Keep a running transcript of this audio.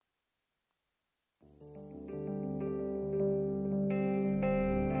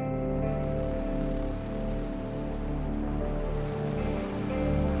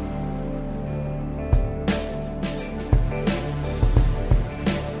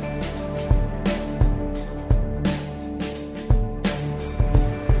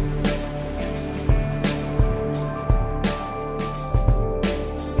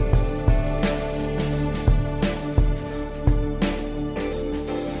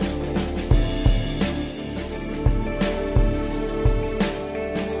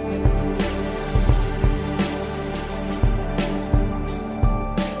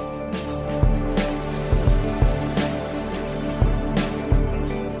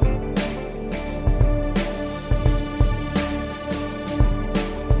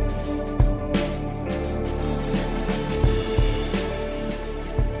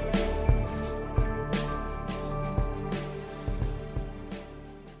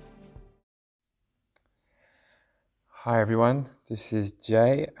Hi everyone, this is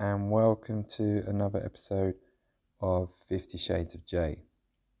Jay and welcome to another episode of 50 Shades of Jay.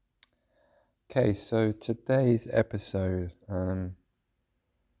 Okay, so today's episode, I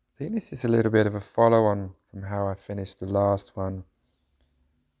think this is a little bit of a follow-on from how I finished the last one.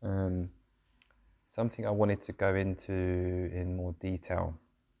 Something I wanted to go into in more detail.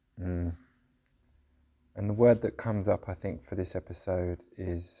 And the word that comes up, I think, for this episode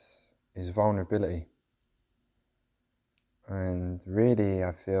is vulnerability. And really,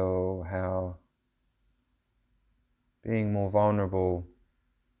 I feel how being more vulnerable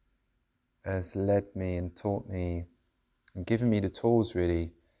has led me and taught me and given me the tools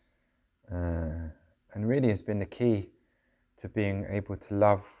really, and really has been the key to being able to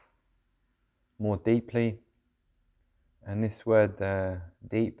love more deeply. And this word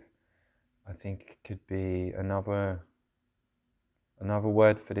deep, I think, could be another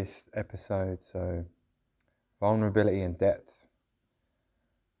word for this episode. So vulnerability and depth,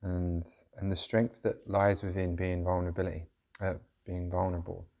 and the strength that lies within being being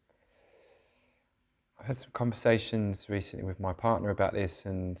vulnerable. I had some conversations recently with my partner about this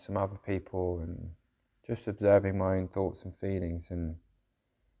and some other people, and just observing my own thoughts and feelings and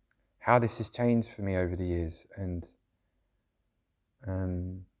how this has changed for me over the years. And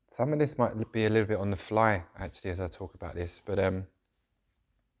some of this might be a little bit on the fly actually as I talk about this, but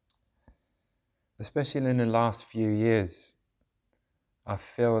especially in the last few years, I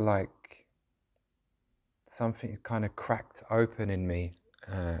feel like something kind of cracked open in me,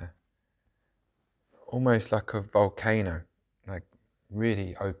 almost like a volcano, like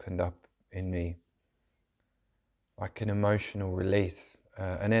really opened up in me, like an emotional release,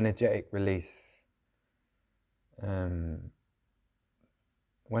 an energetic release. When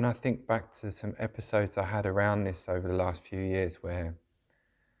I think back to some episodes I had around this over the last few years, where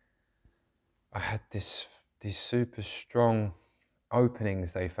I had these super strong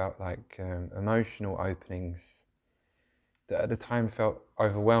openings, they felt like emotional openings that at the time felt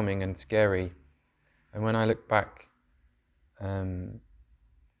overwhelming and scary. And when I look back,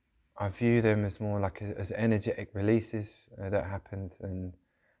 I view them as more like as energetic releases that happened, and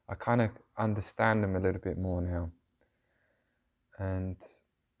I kind of understand them a little bit more now. And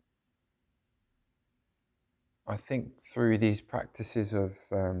I think through these practices of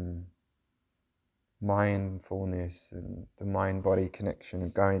mindfulness and the mind-body connection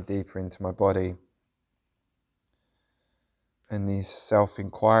and going deeper into my body and this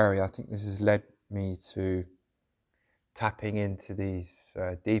self-inquiry, I think this has led me to tapping into these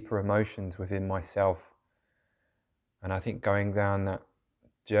deeper emotions within myself. And I think going down that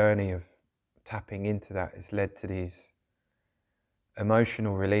journey of tapping into that has led to these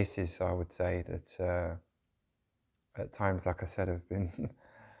emotional releases, I would say, that at times, like I said, have been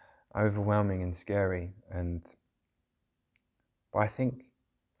overwhelming and scary. But I think,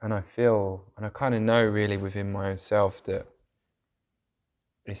 and I feel, and I kind of know really within myself that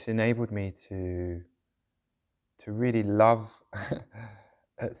it's enabled me to really love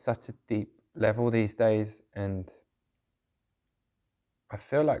at such a deep level these days. And I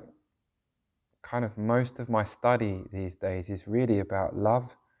feel like kind of most of my study these days is really about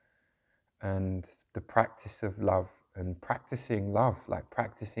love and the practice of love and practicing love, like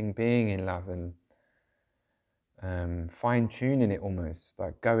practicing being in love and fine-tuning it, almost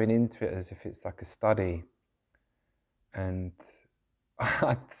like going into it as if it's like a study. And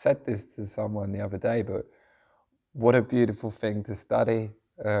I said this to someone the other day, but what a beautiful thing to study.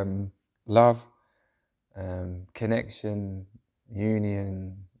 Love, connection,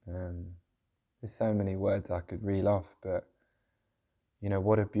 union. There's so many words I could reel off, but you know,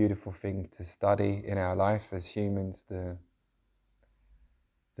 what a beautiful thing to study in our life as humans, the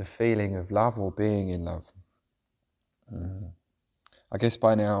feeling of love or being in love. I guess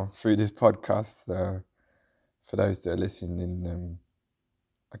by now, through this podcast, for those that are listening,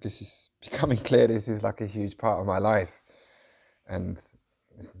 I guess it's becoming clear this is like a huge part of my life and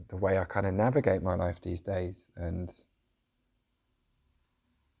the way I kind of navigate my life these days. And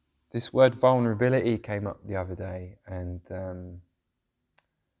this word vulnerability came up the other day, and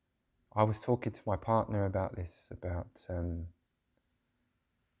I was talking to my partner about this, about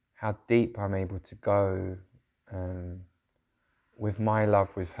how deep I'm able to go with my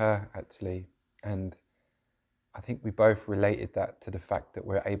love with her, actually. And I think we both related that to the fact that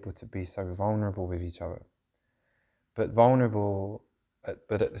we're able to be so vulnerable with each other. But vulnerable,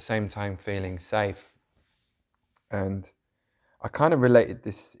 but at the same time feeling safe. And I kind of related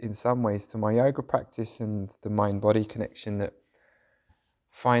this in some ways to my yoga practice and the mind-body connection, that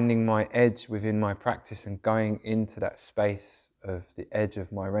finding my edge within my practice and going into that space of the edge of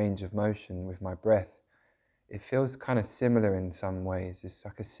my range of motion with my breath it feels kind of similar in some ways. It's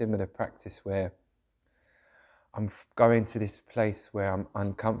like a similar practice where I'm going to this place where I'm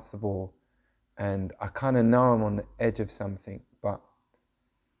uncomfortable and I kind of know I'm on the edge of something, but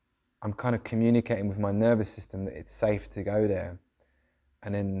I'm kind of communicating with my nervous system that it's safe to go there.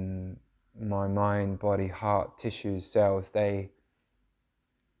 And then my mind, body, heart, tissues, cells, they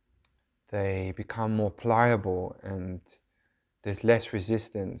become more pliable and there's less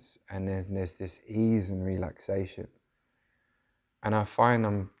resistance, and then there's this ease and relaxation. And I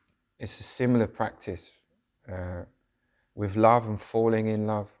find it's a similar practice with love and falling in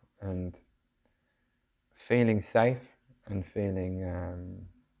love and feeling safe and feeling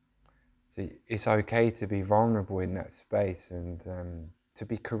it's okay to be vulnerable in that space and to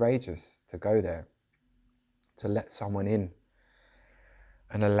be courageous to go there, to let someone in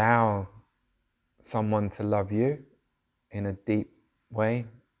and allow someone to love you in a deep way,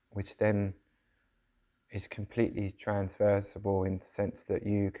 which then is completely transversable in the sense that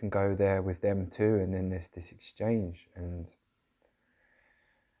you can go there with them too, and then there's this exchange. And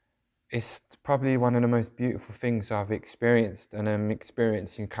it's probably one of the most beautiful things I've experienced and I'm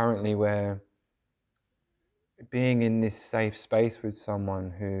experiencing currently, where being in this safe space with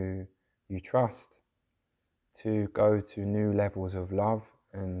someone who you trust to go to new levels of love.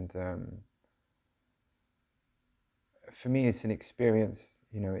 And for me, it's an experience,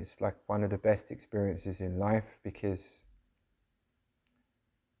 it's like one of the best experiences in life, because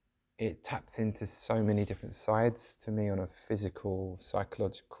it taps into so many different sides to me on a physical,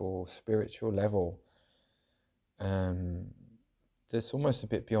 psychological, spiritual level. That's almost a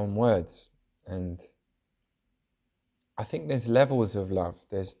bit beyond words. And I think there's levels of love.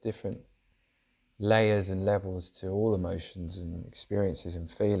 There's different layers and levels to all emotions and experiences and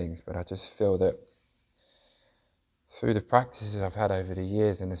feelings. But I just feel that through the practices I've had over the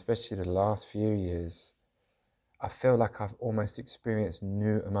years, and especially the last few years, I feel like I've almost experienced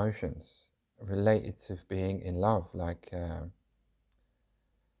new emotions related to being in love. Like, I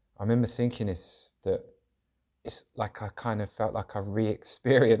remember thinking that it's like I kind of felt like I've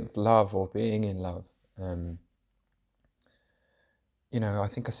re-experienced love or being in love. I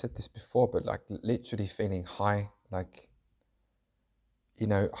think I said this before, but like literally feeling high, like,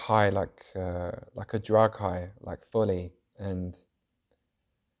 high, like a drug high, like fully,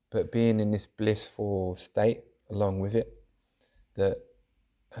 but being in this blissful state along with it, that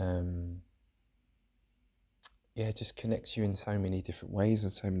it just connects you in so many different ways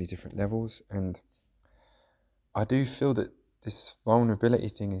and so many different levels. And I do feel that this vulnerability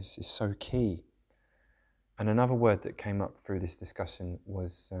thing is so key. And another word that came up through this discussion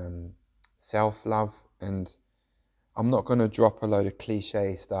was self-love. And I'm not going to drop a load of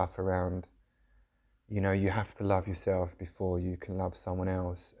cliche stuff around, you have to love yourself before you can love someone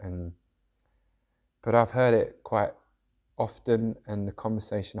else. But I've heard it quite often, and the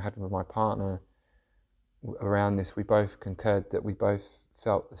conversation I had with my partner around this, we both concurred that we both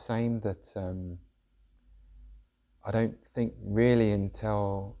felt the same, that I don't think really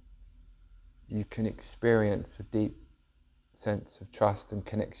until you can experience a deep sense of trust and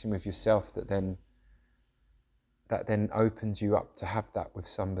connection with yourself that then opens you up to have that with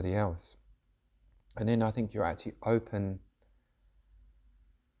somebody else. And then I think you're actually open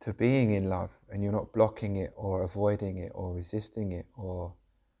to being in love, and you're not blocking it or avoiding it or resisting it, or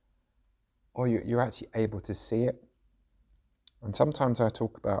you're actually able to see it. And sometimes I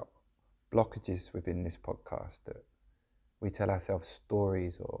talk about blockages within this podcast, that we tell ourselves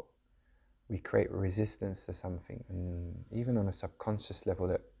stories or we create resistance to something, and even on a subconscious level,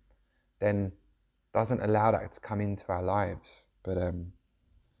 that then doesn't allow that to come into our lives. But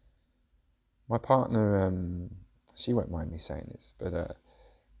my partner, she won't mind me saying this, but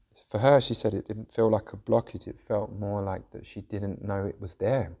for her, she said it didn't feel like a blockage. It felt more like that she didn't know it was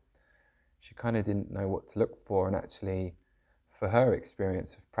there. She kind of didn't know what to look for. And actually, for her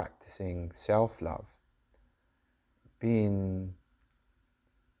experience of practicing self-love, being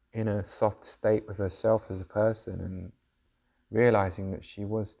in a soft state with herself as a person and realizing that she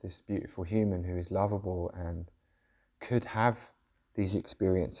was this beautiful human who is lovable and could have these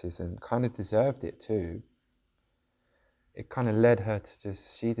experiences and kind of deserved it too, it kind of led her to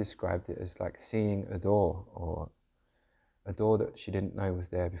she described it as like seeing a door, or a door that she didn't know was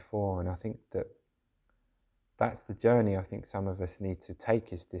there before. And I think that's the journey I think some of us need to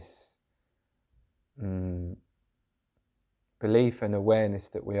take, is this belief and awareness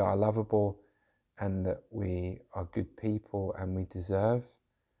that we are lovable and that we are good people and we deserve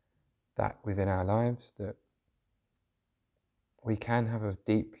that within our lives, that we can have a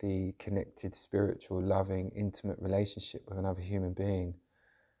deeply connected, spiritual, loving, intimate relationship with another human being,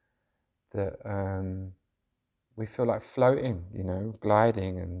 that we feel like floating, you know,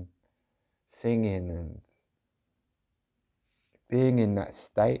 gliding and singing and being in that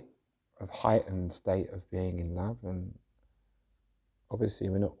state of heightened state of being in love. And obviously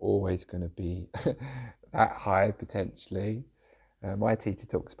we're not always going to be that high potentially. My teacher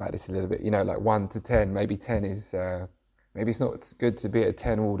talks about this a little bit, you know, like 1 to 10, maybe 10 is, maybe it's not good to be at a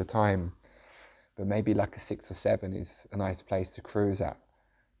 10 all the time, but maybe like a 6 or 7 is a nice place to cruise at.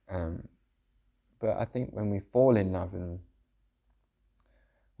 But I think when we fall in love and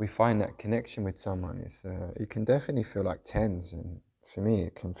we find that connection with someone, it can definitely feel like 10s, and for me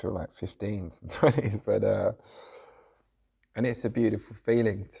it can feel like 15s and 20s, but and it's a beautiful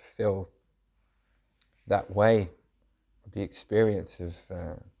feeling to feel that way, the experience of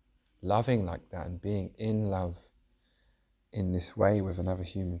loving like that and being in love in this way with another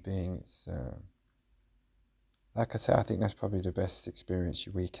human being. It's like I say, I think that's probably the best experience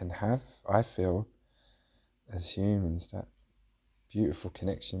we can have, I feel, as humans, that beautiful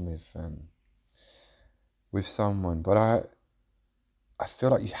connection with someone. But I feel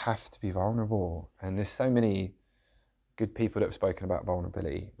like you have to be vulnerable, and there's so many good people that have spoken about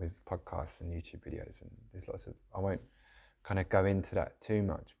vulnerability with podcasts and YouTube videos, and there's lots of, I won't kind of go into that too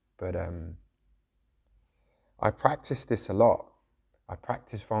much, but I practice this a lot. I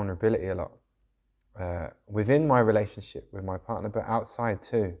practice vulnerability a lot within my relationship with my partner, but outside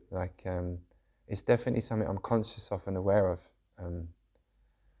too. Like it's definitely something I'm conscious of and aware of.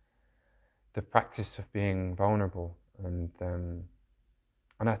 The practice of being vulnerable, and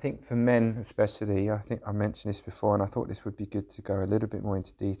I think for men especially, I think I mentioned this before, and I thought this would be good to go a little bit more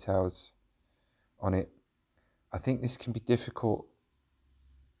into details on it. I think this can be difficult,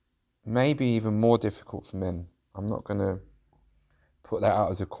 maybe even more difficult for men. I'm not going to put that out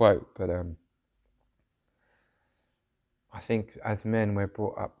as a quote, but I think as men we're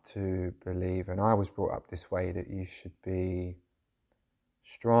brought up to believe, and I was brought up this way, that you should be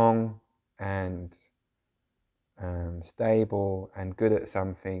strong and stable and good at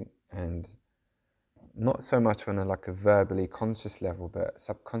something, and not so much on like a verbally conscious level, but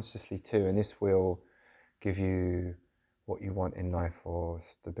subconsciously too, and this will give you what you want in life, or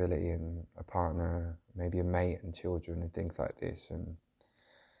stability and a partner, maybe a mate and children and things like this. And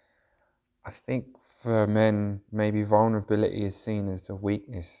I think for men, maybe vulnerability is seen as a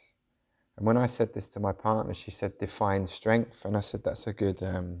weakness. And when I said this to my partner, she said, define strength. And I said, that's a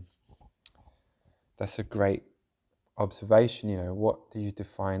great observation. You know, what do you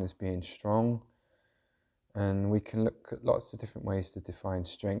define as being strong? And we can look at lots of different ways to define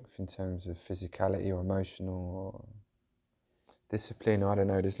strength in terms of physicality or emotional or discipline. I don't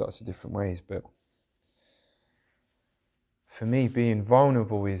know, there's lots of different ways. But for me, being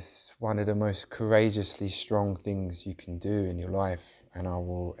vulnerable is one of the most courageously strong things you can do in your life. And I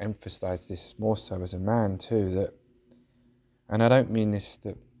will emphasize this more so as a man too, that, and I don't mean this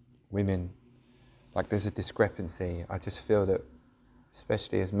that women, like there's a discrepancy. I just feel that,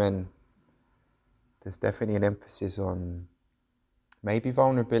 especially as men, there's definitely an emphasis on maybe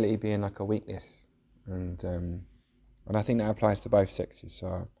vulnerability being like a weakness. And I think that applies to both sexes.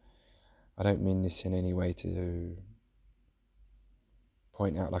 So I don't mean this in any way to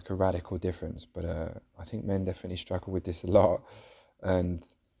point out like a radical difference, but I think men definitely struggle with this a lot. And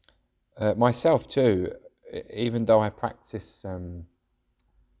myself too, even though I practice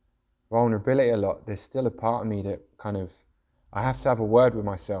vulnerability a lot, there's still a part of me that kind of, I have to have a word with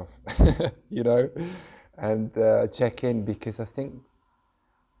myself, you know, and check in, because I think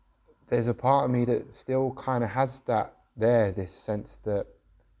there's a part of me that still kind of has that there, this sense that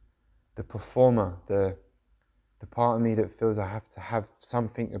the performer, the part of me that feels I have to have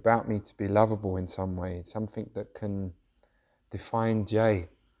something about me to be lovable in some way, something that can define Jay,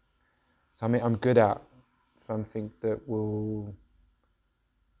 something I'm good at, something that will,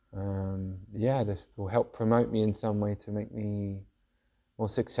 this will help promote me in some way to make me more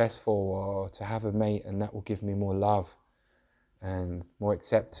successful, or to have a mate, and that will give me more love and more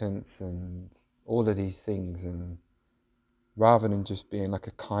acceptance and all of these things. And rather than just being like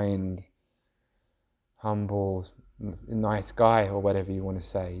a kind, humble, nice guy, or whatever you want to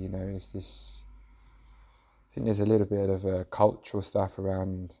say, you know, it's this, I think there's a little bit of cultural stuff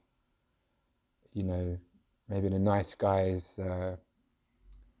around, you know, maybe the nice guys,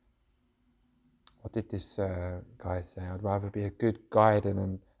 what did this guy say? I'd rather be a good guy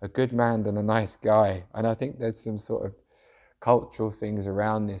than a good man than a nice guy. And I think there's some sort of cultural things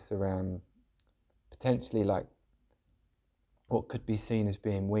around this, around potentially like what could be seen as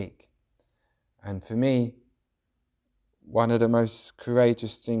being weak. And for me, one of the most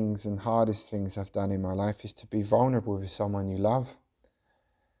courageous things and hardest things I've done in my life is to be vulnerable with someone you love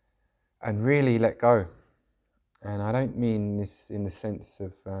and really let go And I don't mean this in the sense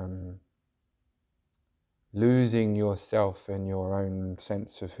of losing yourself and your own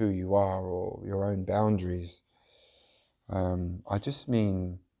sense of who you are or your own boundaries. I just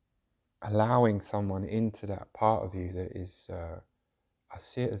mean allowing someone into that part of you that is, I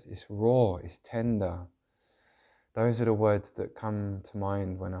see it as it's raw, it's tender. Those are the words that come to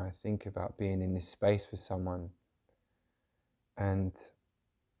mind when I think about being in this space with someone. And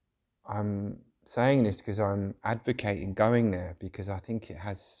I'm saying this because I'm advocating going there, because I think it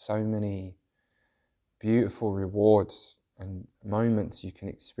has so many beautiful rewards and moments you can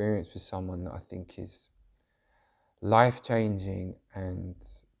experience with someone that I think is life-changing and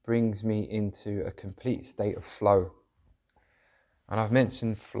brings me into a complete state of flow. And I've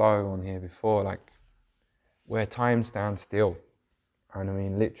mentioned flow on here before, like where time stands still. And I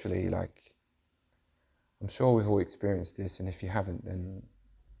mean literally, like, I'm sure we've all experienced this, and if you haven't, then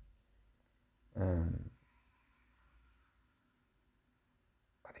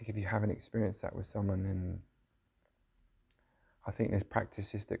I think if you haven't experienced that with someone, then I think there's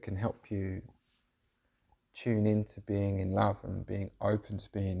practices that can help you tune into being in love and being open to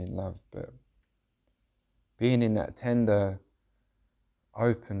being in love. But being in that tender,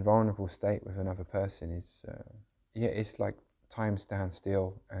 open, vulnerable state with another person is, it's like time stands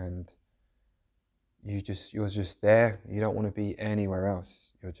still, and you're just there. You don't want to be anywhere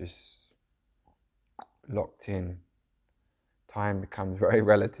else. You're just locked in. Time becomes very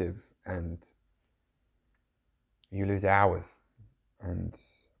relative, and you lose hours, and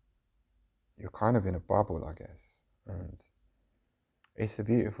you're kind of in a bubble, I guess. And it's a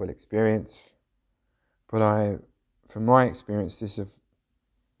beautiful experience. But from my experience,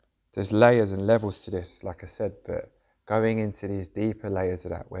 there's layers and levels to this, like I said, but going into these deeper layers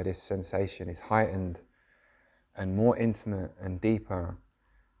of that, where this sensation is heightened and more intimate and deeper,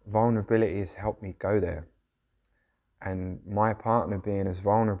 vulnerability has helped me go there. And my partner being as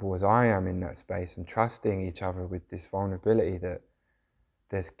vulnerable as I am in that space, and trusting each other with this vulnerability, that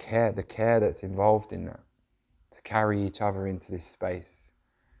there's care, the care that's involved in that, to carry each other into this space,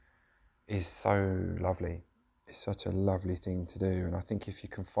 is so lovely. It's such a lovely thing to do. And I think if you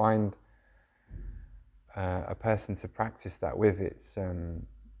can find a person to practice that with,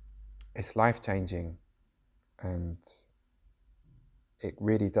 it's life-changing, and it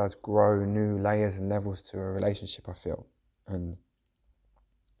really does grow new layers and levels to a relationship, I feel. But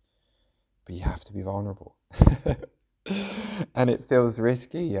you have to be vulnerable. And it feels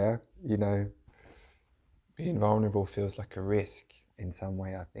risky, yeah. You know, being vulnerable feels like a risk in some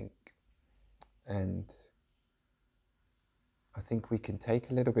way, I think. And I think we can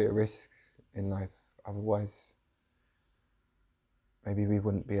take a little bit of risk in life, otherwise maybe we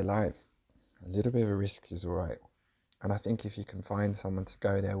wouldn't be alive. A little bit of a risk is all right. And I think if you can find someone to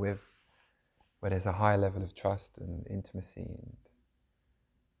go there with, where there's a high level of trust and intimacy,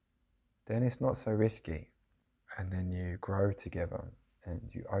 then it's not so risky. And then you grow together and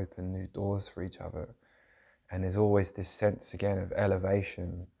you open new doors for each other. And there's always this sense again of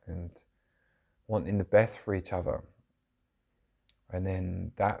elevation and wanting the best for each other. And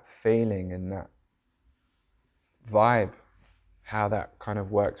then that feeling and that vibe, how that kind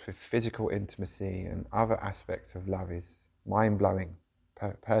of works with physical intimacy and other aspects of love, is mind-blowing.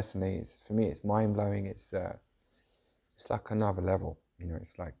 Personally, for me, it's mind-blowing. It's like another level, you know.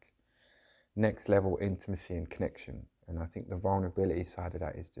 It's like next level intimacy and connection. And I think the vulnerability side of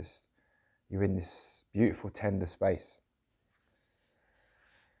that is just, you're in this beautiful, tender space.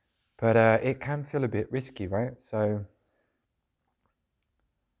 But it can feel a bit risky, right? So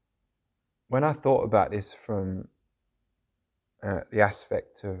when I thought about this from the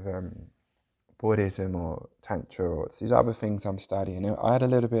aspect of Buddhism or Tantra or these other things I'm studying, I had a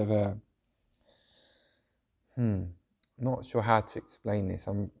little bit of a, not sure how to explain this.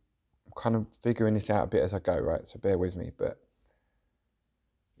 I'm kind of figuring this out a bit as I go, right? So bear with me. But,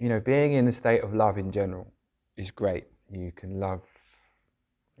 you know, being in a state of love in general is great. You can love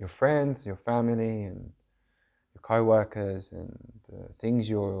your friends, your family, and your co-workers, and things,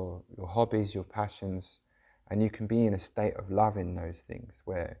 your hobbies, your passions, and you can be in a state of love in those things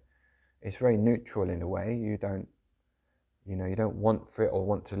where it's very neutral in a way. You don't want for it or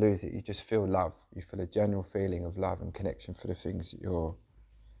want to lose it. You just feel love. You feel a general feeling of love and connection for the things that you're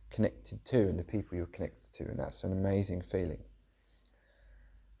connected to and the people you're connected to, and that's an amazing feeling.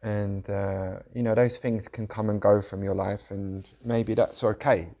 And those things can come and go from your life, and maybe that's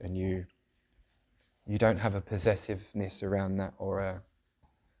okay, and you don't have a possessiveness around that, or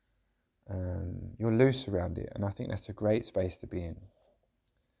you're loose around it, and I think that's a great space to be in.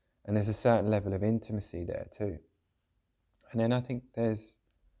 And there's a certain level of intimacy there too. And then I think there's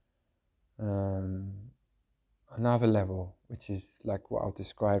another level, which is like what I'll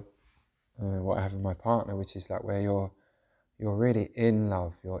describe, what I have with my partner, which is like where you're really in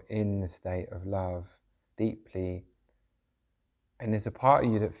love, you're in the state of love deeply, and there's a part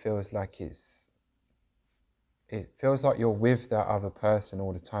of you that feels like it feels like you're with that other person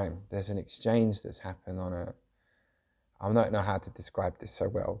all the time. There's an exchange that's happened on I don't know how to describe this so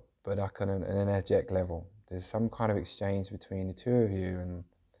well, but like on an energetic level. There's some kind of exchange between the two of you, and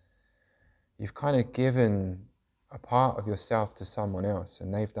you've kind of given a part of yourself to someone else,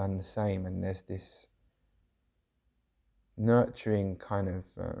 and they've done the same, and there's this nurturing kind of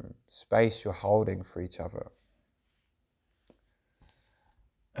space you're holding for each other.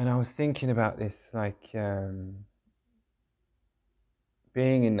 And I was thinking about this, like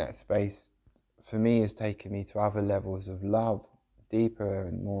being in that space for me has taken me to other levels of love, deeper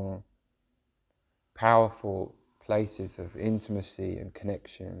and more powerful places of intimacy and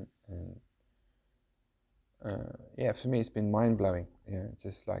connection. And yeah, for me it's been mind-blowing,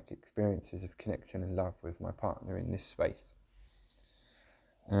 just like experiences of connection and love with my partner in this space.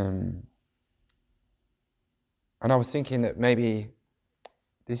 And I was thinking that maybe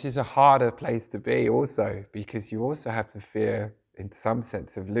this is a harder place to be also, because you also have the fear in some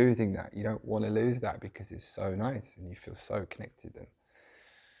sense of losing that. You don't want to lose that because it's so nice and you feel so connected.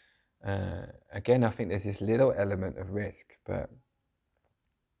 And again, I think there's this little element of risk, but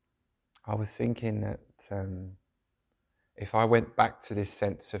I was thinking that if I went back to this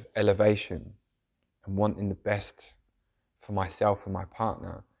sense of elevation and wanting the best for myself and my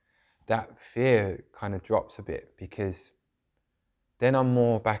partner, that fear kind of drops a bit, because then I'm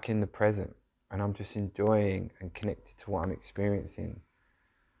more back in the present and I'm just enjoying and connected to what I'm experiencing.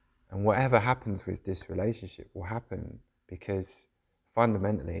 And whatever happens with this relationship will happen because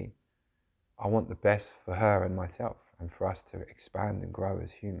fundamentally I want the best for her and myself, and for us to expand and grow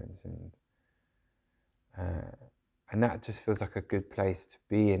as humans. And that just feels like a good place to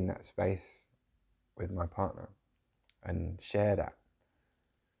be in that space with my partner and share that.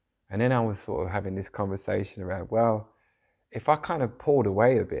 And then I was sort of having this conversation around, well, if I kind of pulled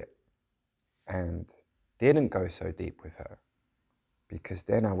away a bit and didn't go so deep with her, because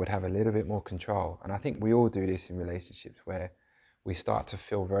then I would have a little bit more control. And I think we all do this in relationships, where we start to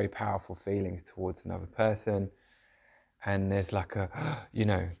feel very powerful feelings towards another person. And there's like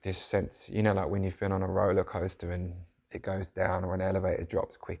this sense, like when you've been on a roller coaster and it goes down, or an elevator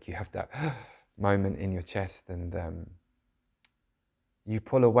drops quick, you have that moment in your chest, and you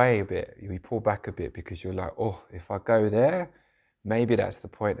pull away a bit, you pull back a bit, because you're like, oh, if I go there, maybe that's the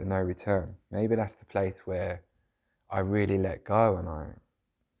point of no return. Maybe that's the place where I really let go and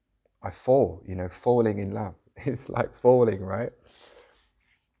I fall, falling in love. It's like falling, right?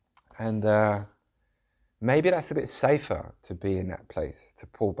 And maybe that's a bit safer, to be in that place, to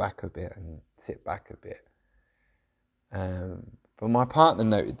pull back a bit and sit back a bit. But my partner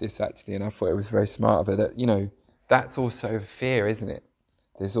noted this actually, and I thought it was very smart of her, that, that's also fear, isn't it?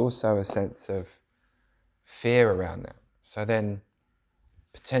 There's also a sense of fear around that. So then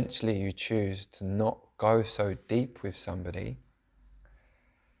potentially you choose to not go so deep with somebody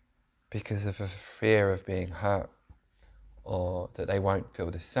because of a fear of being hurt, or that they won't feel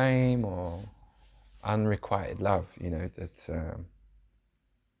the same, or unrequited love, that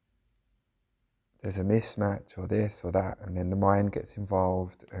there's a mismatch, or this or that, and then the mind gets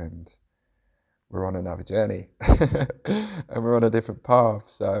involved and we're on another journey and we're on a different path.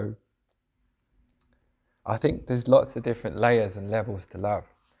 So I think there's lots of different layers and levels to love.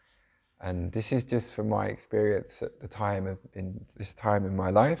 And this is just from my experience at the time in this time in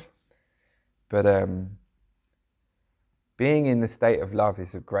my life. But being in the state of love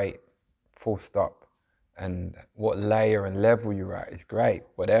is a great full stop. And what layer and level you're at is great,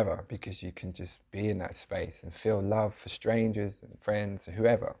 whatever, because you can just be in that space and feel love for strangers and friends or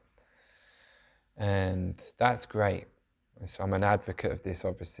whoever. And that's great. So I'm an advocate of this,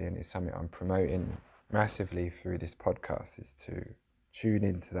 obviously, and it's something I'm promoting massively through this podcast, is to tune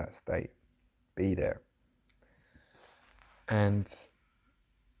into that state, be there. And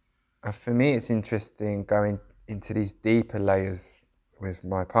for me, it's interesting going into these deeper layers with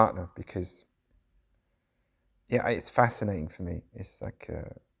my partner, because it's fascinating for me. It's like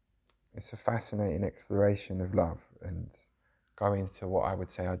it's a fascinating exploration of love, and going to what I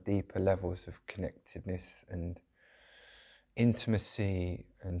would say are deeper levels of connectedness and intimacy,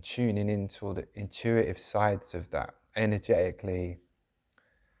 and tuning into all the intuitive sides of that, energetically,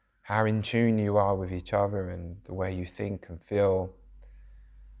 how in tune you are with each other and the way you think and feel,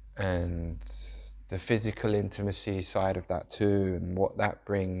 and the physical intimacy side of that too, and what that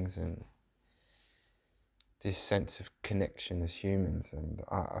brings, and this sense of connection as humans. And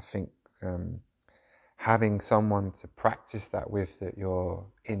I think having someone to practice that with, that you're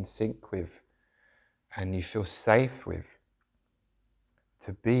in sync with and you feel safe with,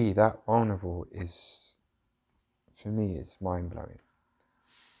 to be that vulnerable is, for me, it's mind-blowing.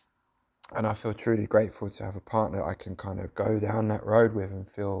 And I feel truly grateful to have a partner I can kind of go down that road with and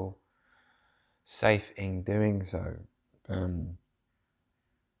feel safe in doing so. And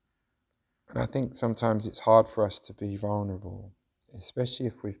I think sometimes it's hard for us to be vulnerable, especially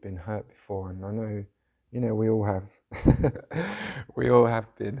if we've been hurt before. And I know, we all have. We all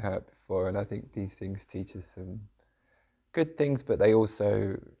have been hurt before. And I think these things teach us some good things, but they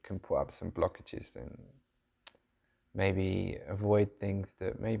also can put up some blockages and maybe avoid things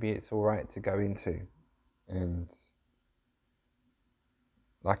that maybe it's all right to go into. And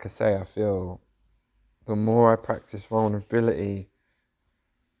like I say, I feel the more I practice vulnerability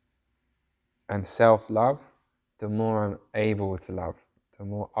and self-love, the more I'm able to love, the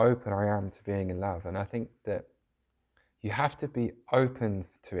more open I am to being in love. And I think that you have to be open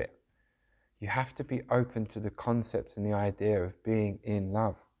to it. You have to be open to the concepts and the idea of being in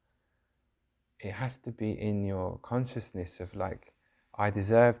love. It has to be in your consciousness of like, I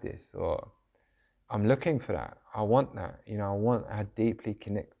deserve this, or I'm looking for that, I want that. I want a deeply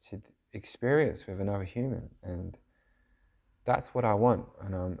connected experience with another human, and that's what I want,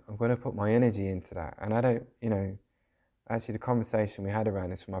 and I'm going to put my energy into that. And I don't, actually the conversation we had around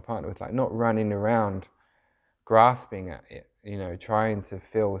this with my partner was like not running around grasping at it, trying to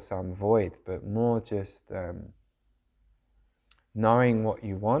fill some void, but more just knowing what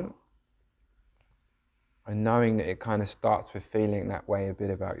you want, and knowing that it kind of starts with feeling that way a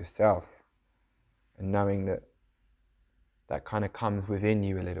bit about yourself, and knowing that that kind of comes within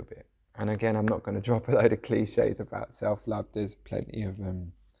you a little bit. And again, I'm not going to drop a load of cliches about self-love. There's plenty of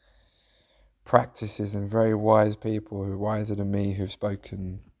practices and very wise people who are wiser than me who've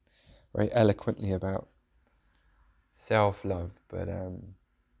spoken very eloquently about self-love. But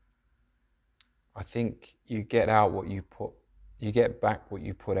I think you get out what you put, you get back what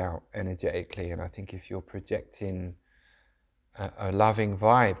you put out energetically. And I think if you're projecting a loving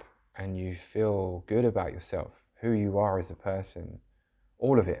vibe and you feel good about yourself, who you are as a person,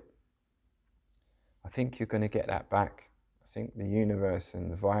 all of it, I think you're going to get that back. I think the universe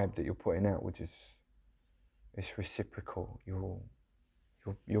and the vibe that you're putting out will just, it's reciprocal. You'll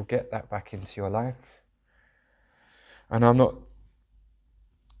get that back into your life. And I'm not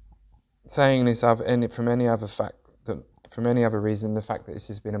saying this from any other reason, the fact that this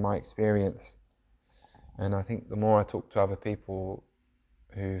has been in my experience. And I think the more I talk to other people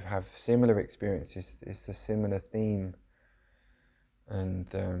who have similar experiences, it's a similar theme. And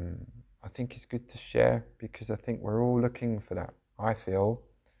I think it's good to share, because I think we're all looking for that. I feel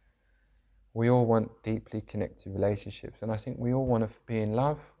we all want deeply connected relationships, and I think we all want to be in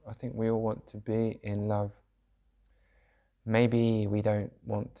love. I think we all want to be in love. Maybe we don't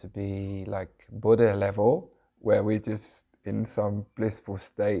want to be like Buddha level, where we're just in some blissful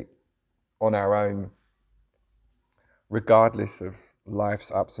state on our own, regardless of life's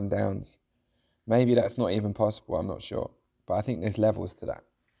ups and downs. Maybe that's not even possible, I'm not sure. But I think there's levels to that.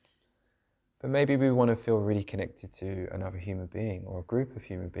 But maybe we want to feel really connected to another human being, or a group of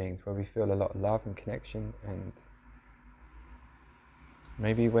human beings where we feel a lot of love and connection, and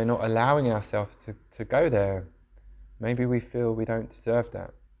maybe we're not allowing ourselves to go there. Maybe we feel we don't deserve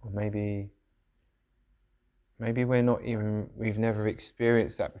that, or maybe we've never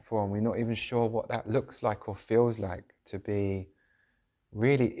experienced that before, and we're not even sure what that looks like or feels like to be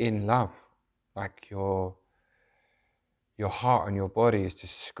really in love, like your heart and your body is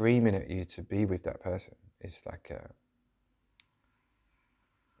just screaming at you to be with that person. It's like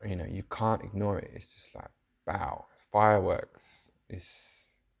you can't ignore it. It's just like, wow, fireworks.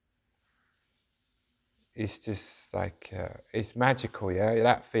 It's just like, it's magical, yeah?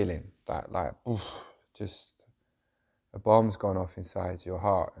 That feeling, that like, oof, just a bomb's gone off inside your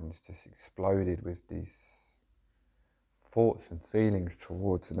heart and it's just exploded with these thoughts and feelings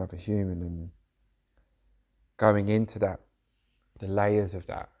towards another human, and going into that, the layers of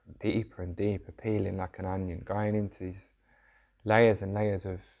that, deeper and deeper, peeling like an onion, going into these layers and layers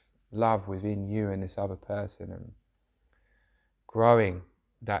of love within you and this other person, and growing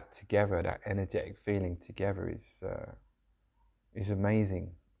that together, that energetic feeling together is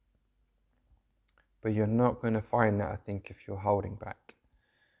amazing. But you're not going to find that, I think, if you're holding back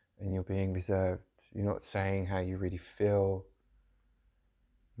and you're being reserved. You're not saying how you really feel.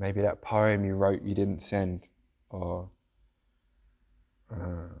 Maybe that poem you wrote you didn't send, or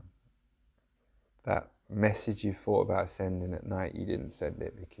that message you thought about sending at night, you didn't send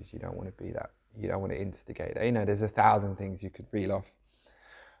it because you don't want to be that. You don't want to instigate it. There's 1,000 things you could reel off.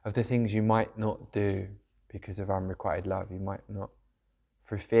 of the things you might not do because of unrequited love. You might not,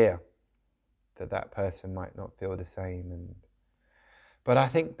 through fear that that person might not feel the same. But I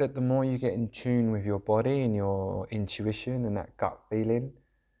think that the more you get in tune with your body and your intuition and that gut feeling,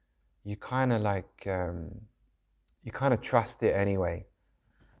 you kind of you kind of trust it anyway.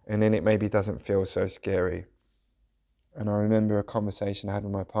 And then it maybe doesn't feel so scary. And I remember a conversation I had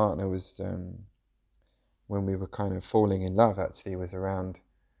with my partner was when we were kind of falling in love, actually, was around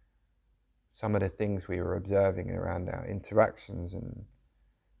some of the things we were observing around our interactions. And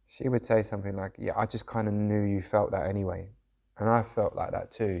she would say something like, yeah, I just kind of knew you felt that anyway. And I felt like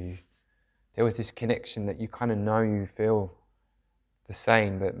that too. There was this connection that you kind of know you feel the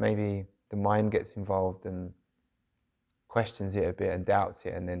same, but maybe the mind gets involved and questions it a bit and doubts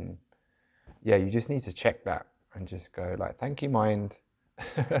it. And then, yeah, you just need to check that and just go like, thank you, mind.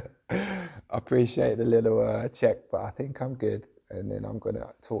 I appreciate the little check, but I think I'm good. And then I'm going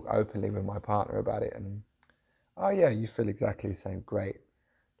to talk openly with my partner about it. And, oh yeah, you feel exactly the same. Great.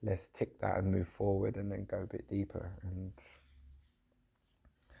 Let's tick that and move forward and then go a bit deeper. And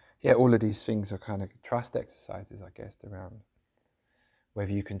yeah, all of these things are kind of trust exercises, I guess, around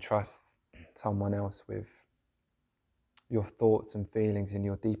whether you can trust someone else with your thoughts and feelings and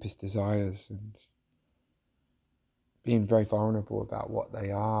your deepest desires, and being very vulnerable about what they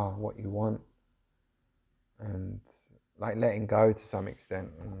are, what you want, and like letting go to some extent,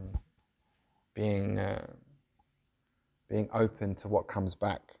 and being open to what comes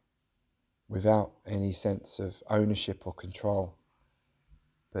back without any sense of ownership or control,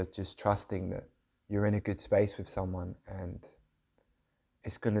 but just trusting that you're in a good space with someone and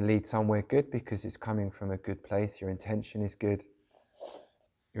it's going to lead somewhere good because it's coming from a good place. Your intention is good.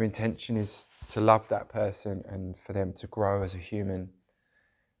 Your intention is to love that person and for them to grow as a human.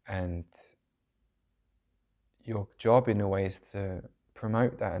 And your job in a way is to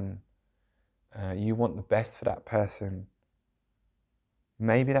promote that, and you want the best for that person.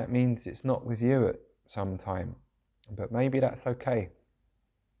 Maybe that means it's not with you at some time, but maybe that's okay.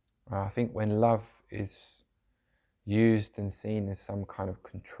 I think when love is used and seen as some kind of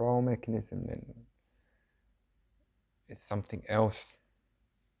control mechanism, then it's something else.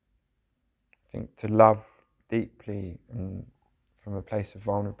 I think to love deeply and from a place of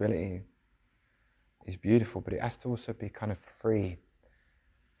vulnerability is beautiful, but it has to also be kind of free.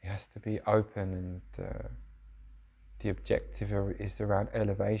 It has to be open, and the objective is around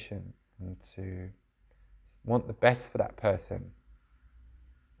elevation and to want the best for that person.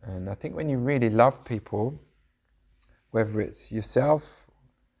 And I think when you really love people, whether it's yourself,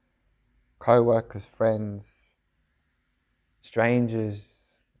 co-workers, friends, strangers,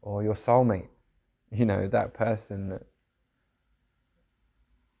 or your soulmate, you know, that person,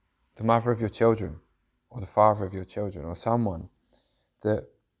 the mother of your children, or the father of your children, or someone that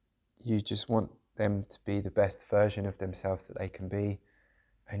you just want them to be the best version of themselves that they can be,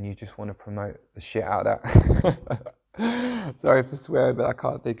 and you just want to promote the shit out of that. Sorry for swearing, but I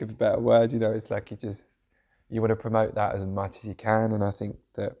can't think of a better word. You know, it's like you want to promote that as much as you can. And I think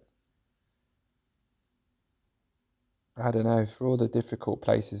that, I don't know, for all the difficult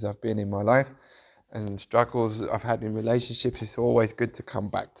places I've been in my life and struggles I've had in relationships, it's always good to come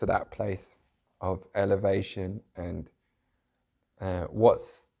back to that place of elevation and what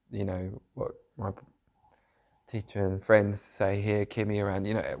my teacher and friends say here, Kimmy, around,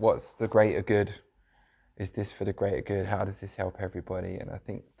 you know, what's the greater good? Is this for the greater good? How does this help everybody? And I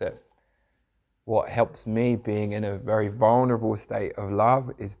think that what helps me being in a very vulnerable state of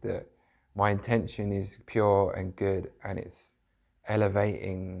love is that my intention is pure and good, and it's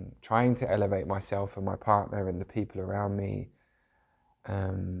trying to elevate myself and my partner and the people around me.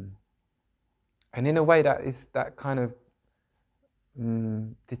 And in a way that kind of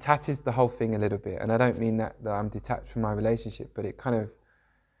detaches the whole thing a little bit. And I don't mean that I'm detached from my relationship, but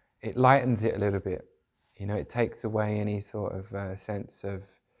it lightens it a little bit. You know, it takes away any sort of sense of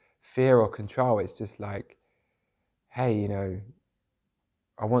fear or control. It's just like, hey, you know,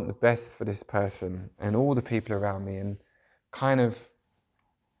 I want the best for this person and all the people around me, and kind of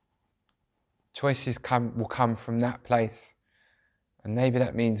choices will come from that place. And maybe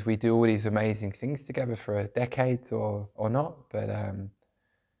that means we do all these amazing things together for a decade or not, but I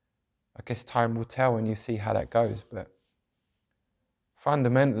guess time will tell and you see how that goes. But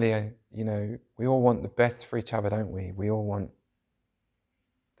fundamentally, you know, we all want the best for each other, don't we? We all want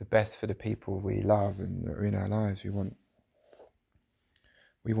the best for the people we love and that are in our lives. We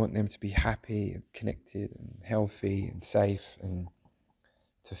want them to be happy and connected and healthy and safe and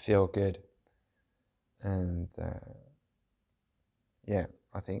to feel good. And yeah,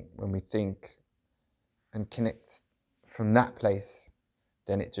 I think when we think and connect from that place,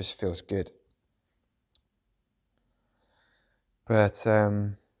 then it just feels good. But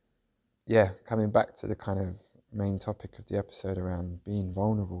yeah, coming back to the kind of main topic of the episode around being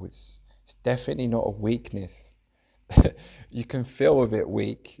vulnerable, it's definitely not a weakness. You can feel a bit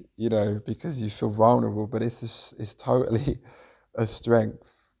weak, because you feel vulnerable, but it's totally a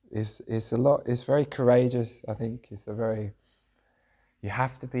strength. It's very courageous. I think you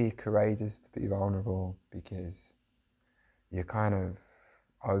have to be courageous to be vulnerable, because you're kind of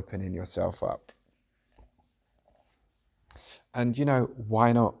opening yourself up. And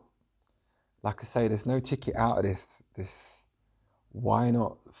why not? Like I say, there's no ticket out of this. Why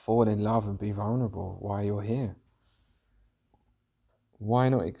not fall in love and be vulnerable while you're here? Why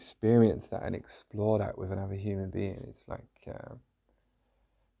not experience that and explore that with another human being? It's like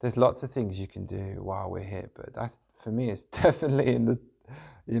there's lots of things you can do while we're here, but that's, for me, it's definitely in the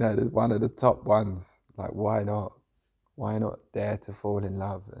one of the top ones. Like, why not dare to fall in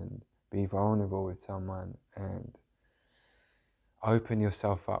love and be vulnerable with someone and open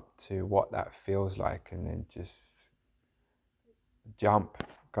yourself up to what that feels like, and then just jump,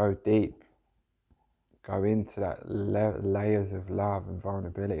 go deep, go into that layers of love and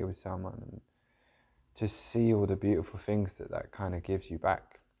vulnerability with someone, and just see all the beautiful things that kind of gives you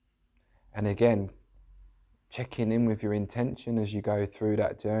back. And again, checking in with your intention as you go through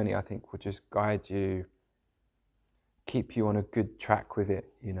that journey, I think, will just guide you, keep you on a good track with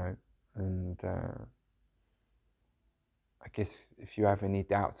it, and I guess if you have any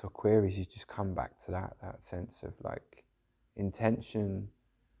doubts or queries, you just come back to that sense of like intention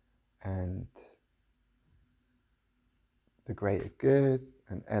and the greater good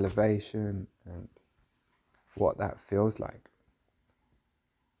and elevation and what that feels like.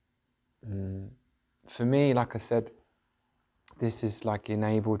 For me, like I said, this has like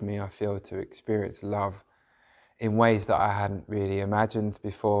enabled me, I feel, to experience love in ways that I hadn't really imagined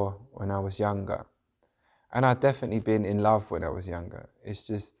before when I was younger. And I'd definitely been in love when I was younger. It's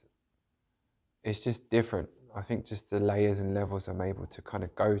just different. I think just the layers and levels I'm able to kind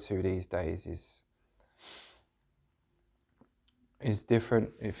of go to these days is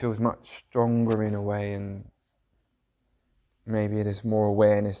different. It feels much stronger in a way, and maybe there's more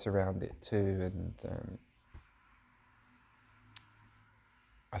awareness around it too. And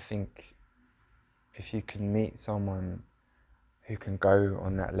I think if you can meet someone who can go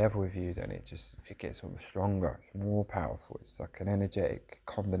on that level with you, then it gets stronger. It's more powerful. It's like an energetic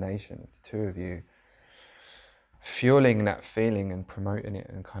combination of the two of you, fueling that feeling and promoting it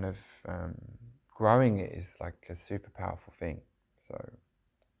and kind of growing it is like a super powerful thing.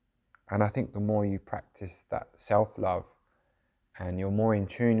 And I think the more you practice that self-love and you're more in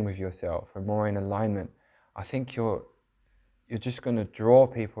tune with yourself and more in alignment, I think you're just going to draw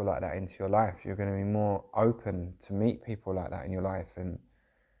people like that into your life. You're going to be more open to meet people like that in your life, and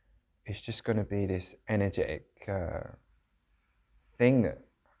it's just going to be this energetic thing that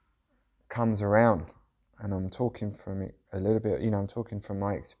comes around. And I'm talking from it a little bit, I'm talking from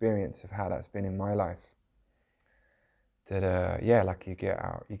my experience of how that's been in my life. That like you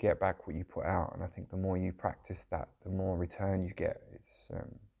get back what you put out, and I think the more you practice that, the more return you get.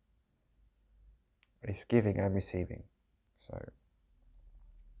 It's giving and receiving. So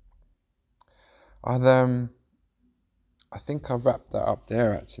I think I've wrapped that up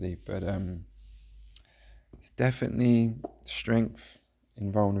there actually, but it's definitely strength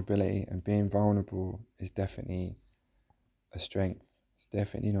in vulnerability, and being vulnerable is definitely a strength. It's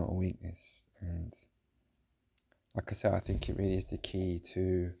definitely not a weakness. And like I said, I think it really is the key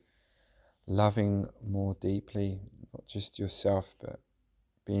to loving more deeply, not just yourself, but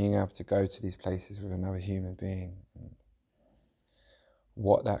being able to go to these places with another human being, and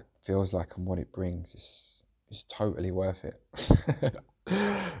what that feels like and what it brings is totally worth it.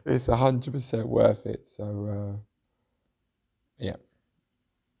 It's 100% worth it. So yeah.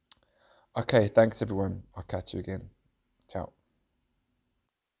 Okay, thanks everyone. I'll catch you again. Ciao.